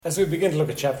As we begin to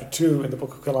look at chapter 2 in the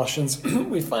book of Colossians,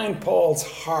 we find Paul's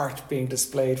heart being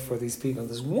displayed for these people.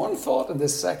 There's one thought in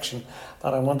this section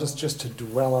that I want us just to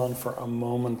dwell on for a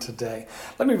moment today.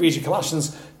 Let me read you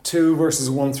Colossians 2 verses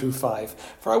 1 through 5.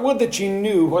 For I would that you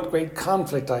knew what great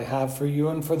conflict I have for you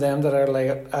and for them that are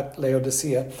at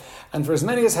Laodicea, and for as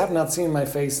many as have not seen my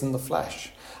face in the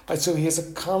flesh. Right, so he has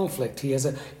a conflict, he has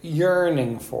a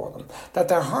yearning for them, that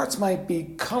their hearts might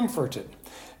be comforted,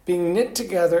 being knit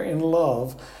together in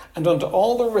love, and unto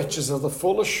all the riches of the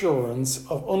full assurance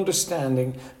of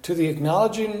understanding, to the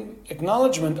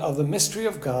acknowledgement of the mystery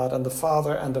of God and the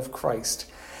Father and of Christ.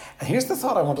 And here's the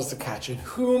thought I want us to catch: in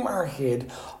whom are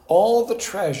hid all the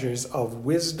treasures of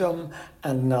wisdom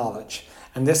and knowledge.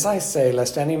 And this I say,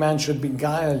 lest any man should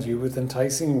beguile you with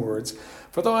enticing words.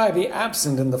 For though I be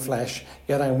absent in the flesh,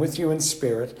 yet I am with you in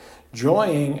spirit,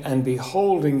 joying and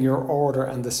beholding your order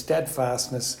and the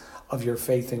steadfastness of your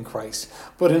faith in Christ,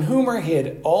 but in whom are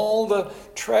hid all the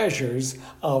treasures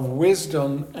of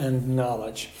wisdom and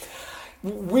knowledge.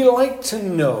 We like to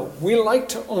know, we like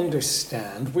to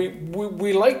understand,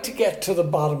 we like to get to the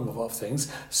bottom of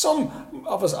things. Some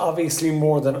of us obviously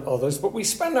more than others, but we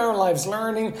spend our lives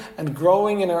learning and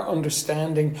growing in our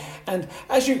understanding. And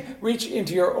as you reach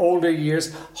into your older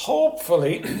years,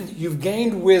 hopefully you've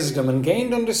gained wisdom and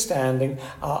gained understanding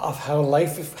of how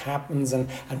life happens and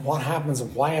what happens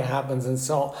and why it happens and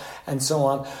so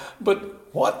on. But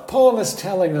what Paul is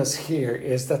telling us here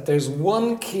is that there's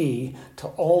one key to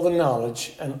all the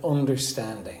knowledge and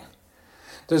understanding.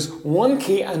 There's one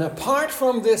key, and apart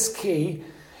from this key,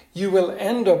 you will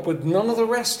end up with none of the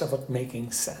rest of it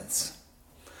making sense.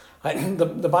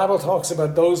 The Bible talks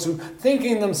about those who,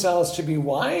 thinking themselves to be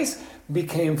wise,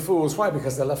 became fools. Why?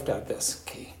 Because they left out this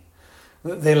key.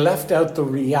 They left out the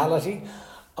reality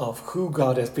of who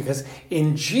God is, because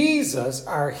in Jesus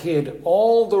are hid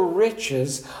all the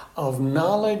riches of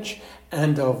knowledge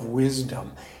and of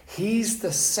wisdom. He's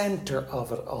the center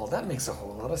of it all. That makes a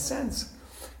whole lot of sense,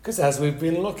 because as we've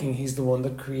been looking, he's the one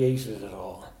that created it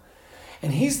all,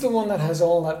 and he's the one that has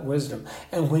all that wisdom.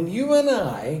 And when you and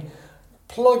I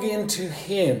plug into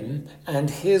him and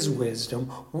his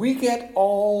wisdom, we get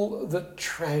all the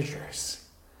treasures,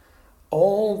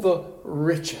 all the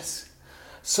riches.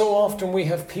 So often we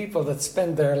have people that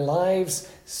spend their lives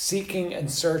seeking and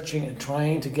searching and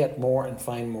trying to get more and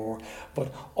find more.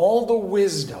 But all the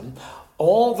wisdom,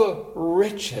 all the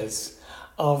riches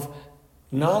of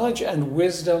knowledge and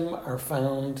wisdom are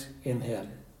found in him.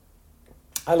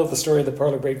 I love the story of the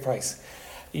Pearl of Great Price.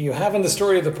 You have in the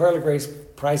story of the Pearl of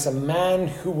Great Price a man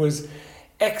who was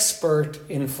expert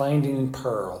in finding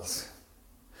pearls.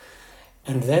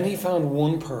 And then he found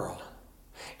one pearl.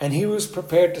 And he was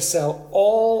prepared to sell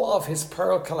all of his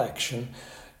pearl collection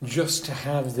just to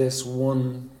have this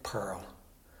one pearl.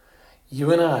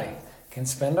 You and I can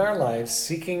spend our lives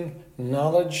seeking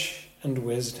knowledge and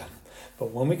wisdom.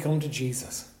 But when we come to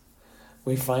Jesus,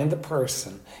 we find the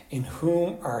person in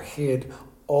whom are hid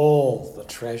all the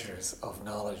treasures of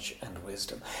knowledge and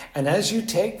wisdom. And as you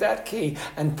take that key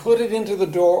and put it into the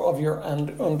door of your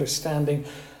understanding,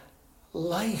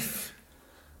 life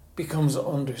becomes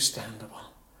understandable.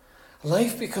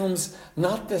 Life becomes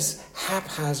not this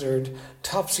haphazard,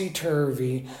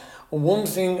 topsy-turvy, one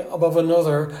thing above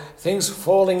another, things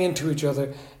falling into each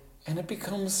other, and it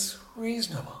becomes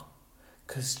reasonable,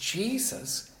 because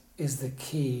Jesus is the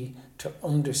key to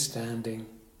understanding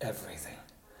everything.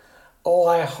 Oh,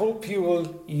 I hope you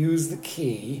will use the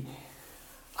key.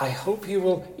 I hope you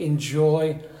will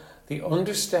enjoy the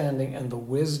understanding and the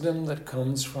wisdom that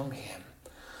comes from him.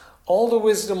 All the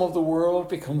wisdom of the world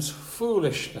becomes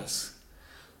foolishness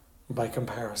by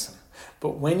comparison.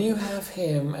 But when you have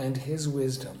him and his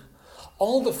wisdom,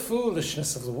 all the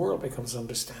foolishness of the world becomes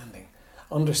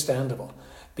understandable,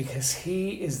 because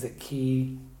he is the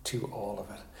key to all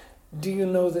of it. Do you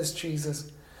know this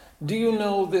Jesus? Do you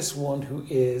know this one who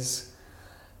is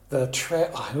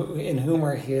in whom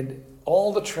are hid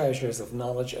all the treasures of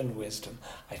knowledge and wisdom?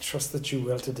 I trust that you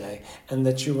will today, and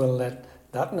that you will let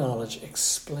that knowledge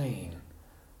explain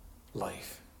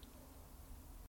life.